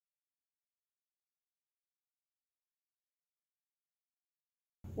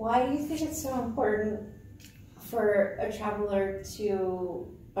Why do you think it's so important for a traveler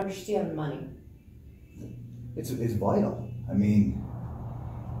to understand money? It's vital. I mean,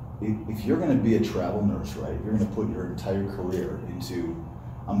 if you're going to be a travel nurse, right, you're going to put your entire career into,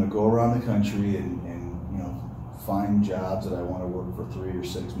 I'm going to go around the country and find jobs that I want to work for 3 or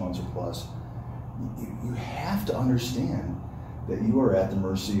 6 months or plus. You have to understand that you are at the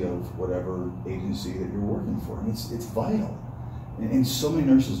mercy of whatever agency that you're working for. I mean, it's vital. And so many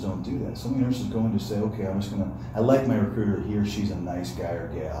nurses don't do that. So many nurses go in to say, okay, I like my recruiter, he or she's a nice guy or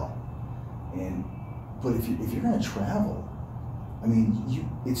gal. But if you're going to travel, I mean, you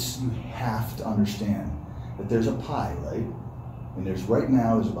have to understand that there's a pie, right? And there's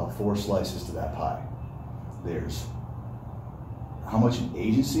about 4 slices to that pie. There's how much an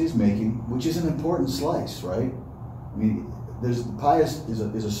agency is making, which is an important slice, right? I mean, the pie is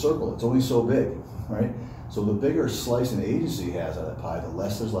a circle. It's only so big, right? So the bigger slice an agency has out of that pie, the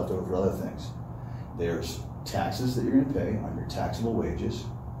less there's left over for other things. There's taxes that you're going to pay on your taxable wages.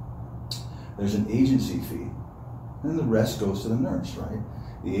 There's an agency fee. And then the rest goes to the nurse, right?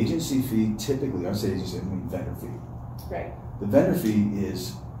 The agency fee typically, I say agency, I mean vendor fee. Right. The vendor fee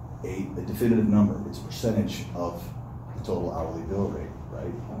is a definitive number. It's a percentage of the total hourly bill rate, right?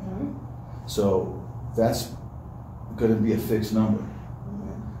 Mm-hmm. So that's going to be a fixed number.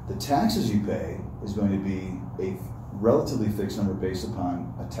 The taxes you pay is going to be a relatively fixed number based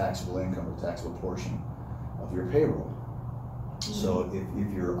upon a taxable income or taxable portion of your payroll. So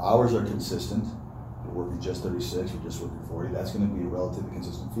if your hours are consistent, you're working just 36, you're just working 40, that's going to be a relatively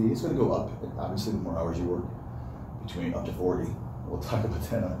consistent fee. It's going to go up, obviously, the more hours you work, between up to 40. We'll talk about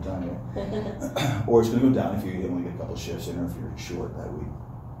that on time here. Or it's going to go down if you only get a couple shifts in or if you're short that week.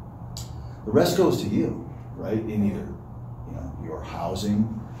 The rest goes to you, right? In either your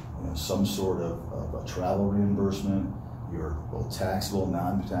housing, some sort of a travel reimbursement, your both taxable,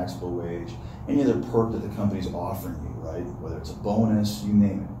 non-taxable wage, any other perk that the company's offering you, right? Whether it's a bonus, you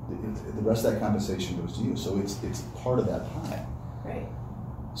name it. The rest of that compensation goes to you. So it's part of that pie. Right.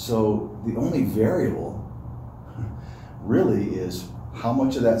 So the only variable really is how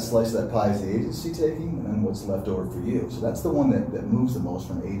much of that slice of that pie is the agency taking and then what's left over for you. So that's the one that moves the most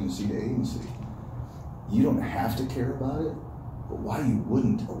from agency to agency. You don't have to care about it, but why you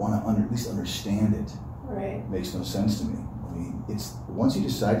wouldn't or want to at least understand it makes no sense to me. I mean, once you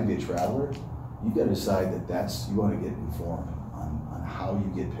decide to be a traveler, you've got to decide that you want to get informed on how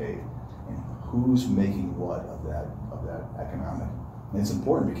you get paid and who's making what of that economic. And it's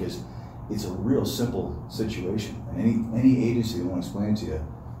important because it's a real simple situation, and any agency that wants to explain it to you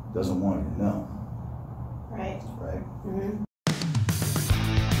doesn't want you to know. Right. Right. Mm-hmm.